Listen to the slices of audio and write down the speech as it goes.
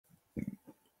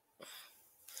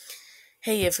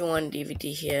Hey everyone,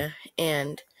 DVD here,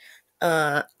 and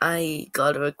I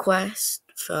got a request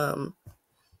from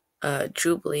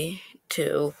Jubilee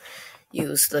to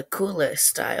use the cooler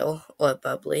style or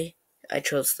bubbly. I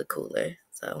chose the cooler,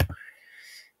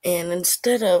 and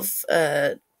instead of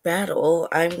battle,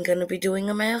 I'm gonna be doing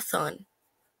a marathon,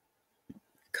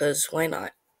 cause why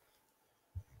not?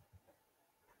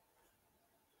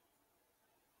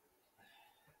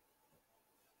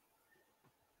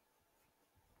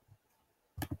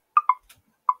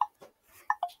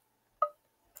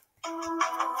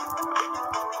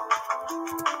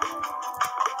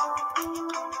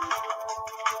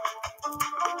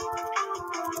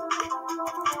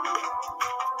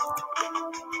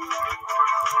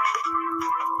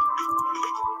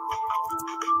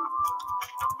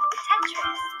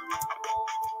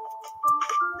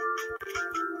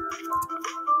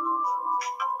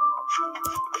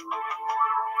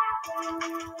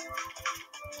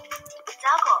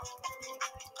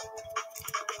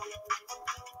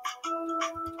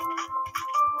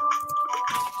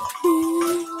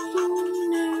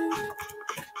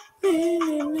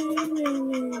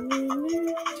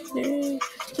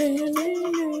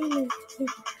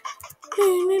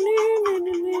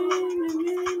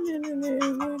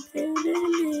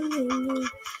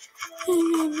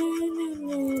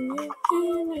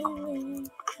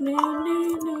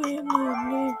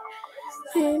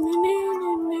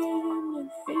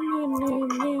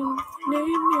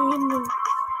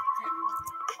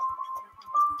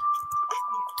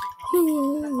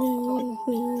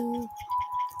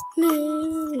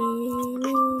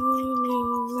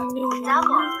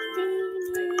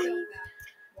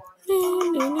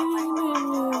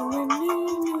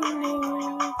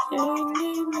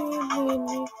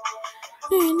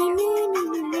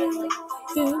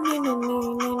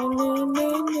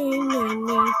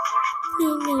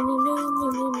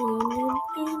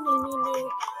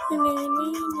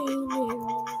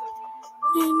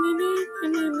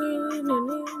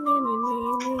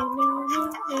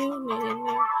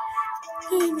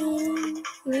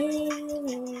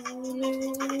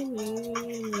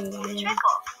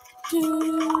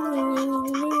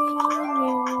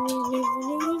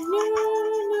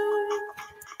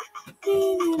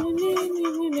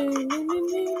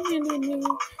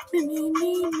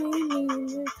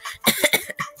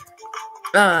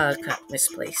 Cut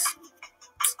misplaced.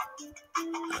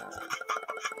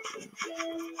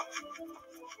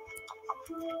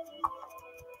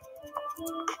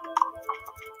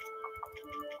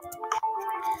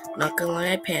 Not gonna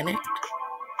lie, I panicked,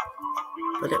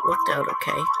 but it worked out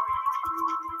okay.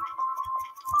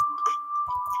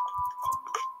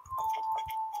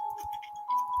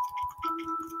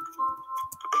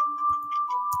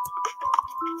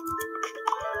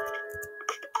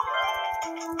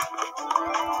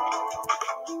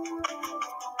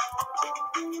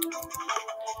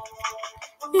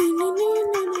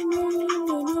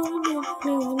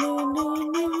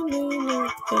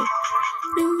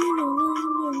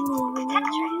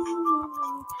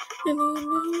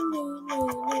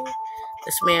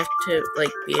 This may have to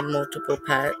be in multiple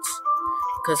parts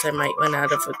because I might run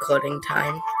out of recording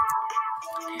time.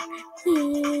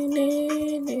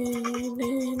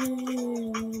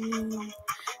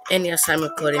 And yes, I'm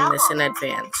recording this in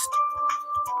advance,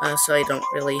 so I don't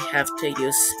really have to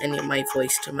use any of my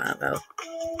voice tomorrow.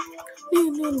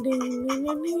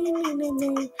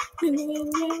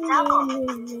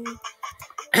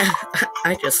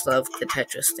 I just love the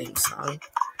Tetris theme song.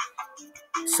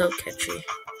 So catchy.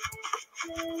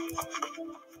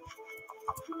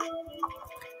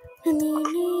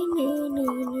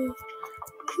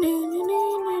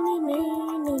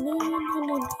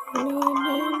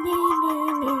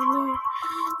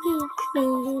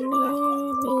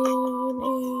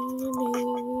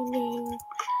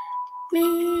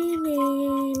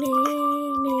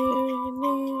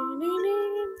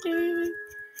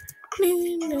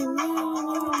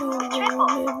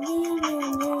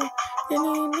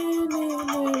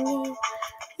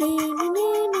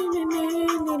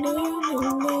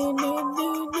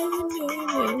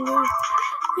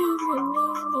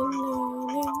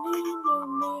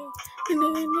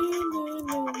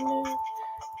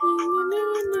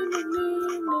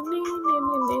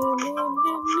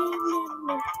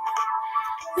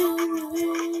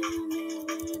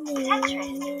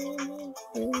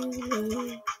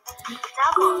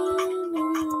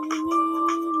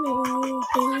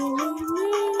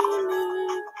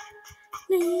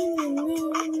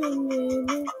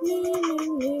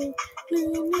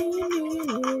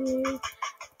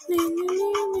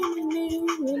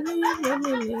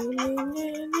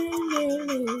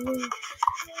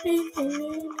 Okay,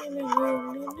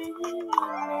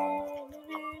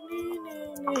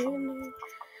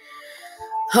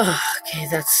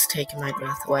 that's taking my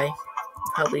breath away.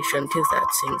 Probably shouldn't do that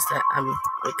since that I'm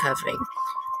recovering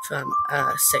from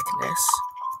sickness.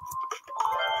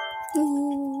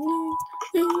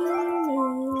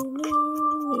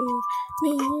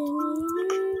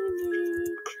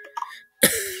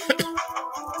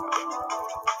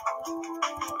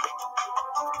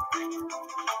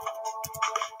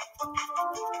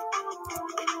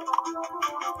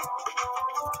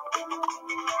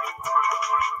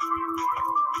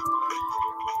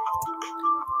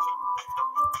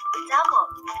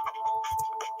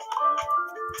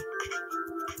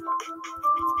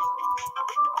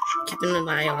 Keeping an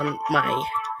eye on my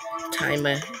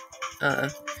timer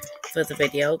for the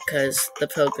video because the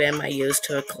program I use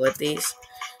to record these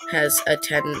has a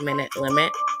 10-minute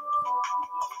limit,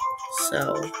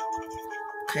 so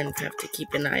kind of have to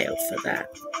keep an eye out for that.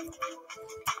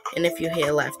 And if you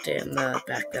hear laughter in the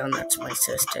background, that's my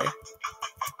sister.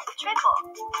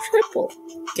 Triple.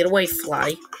 Get away,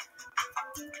 fly.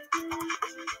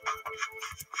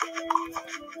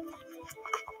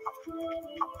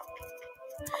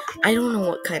 I don't know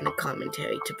what kind of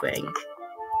commentary to bring.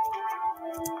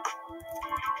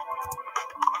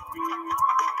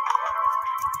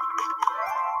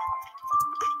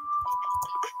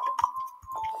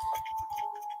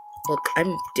 Look,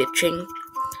 I'm ditching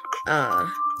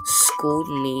school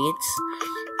needs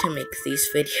to make these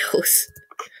videos.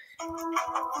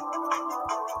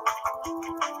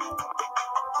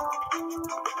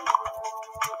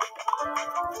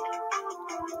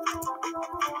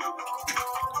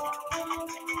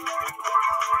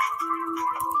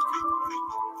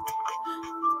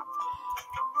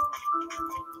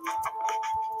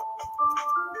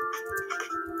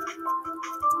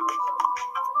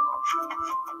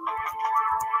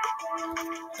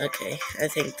 Okay, I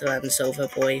think the run's over,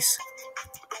 boys.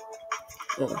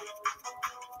 Well,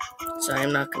 so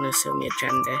I'm not gonna assume your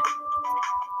gender.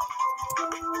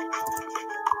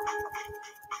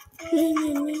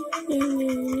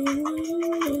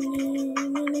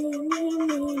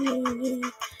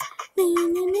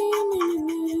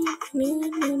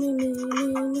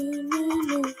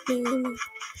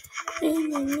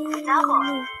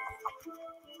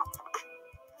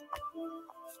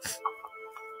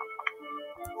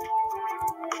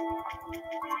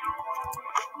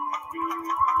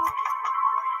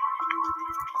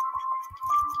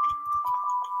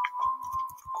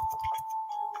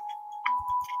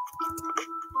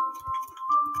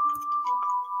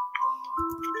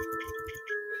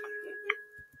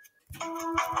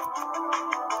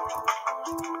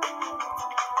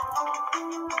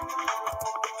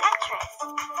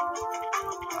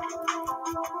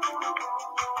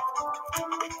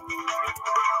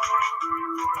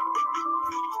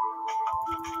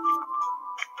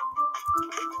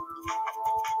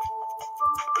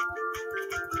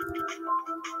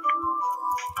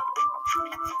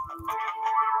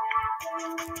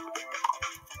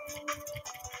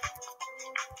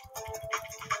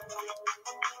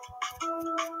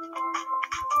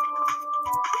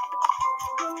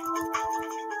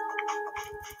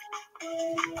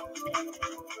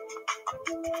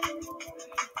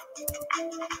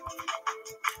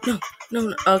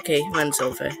 No, okay, run's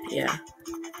over, yeah.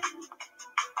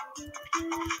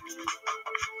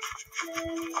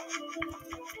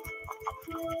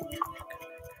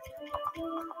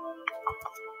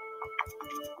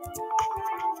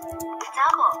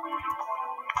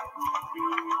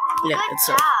 Yeah, it's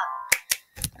over.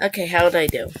 Okay, how'd I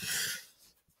do?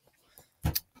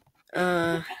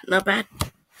 Not bad.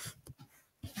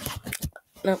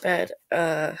 Not bad.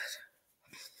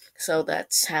 So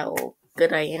that's how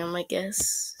good I am, I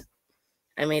guess.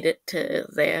 I made it to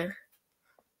there.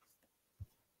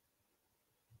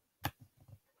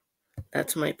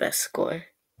 That's my best score.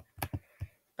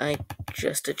 I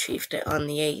just achieved it on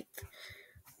the 8th.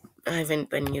 I haven't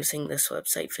been using this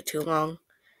website for too long.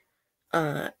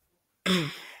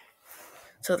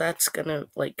 So that's gonna,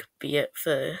 be it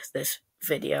for this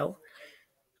video.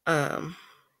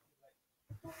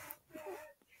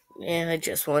 Yeah, I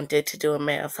just wanted to do a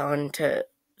marathon to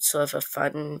sort of a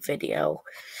fun video.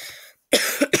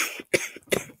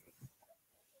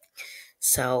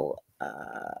 So,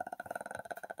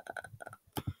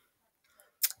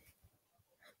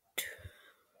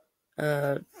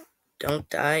 don't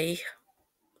die.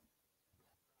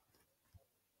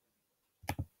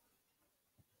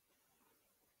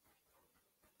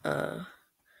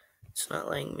 It's not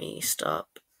letting me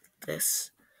stop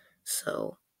this,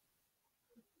 so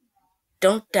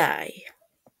don't die.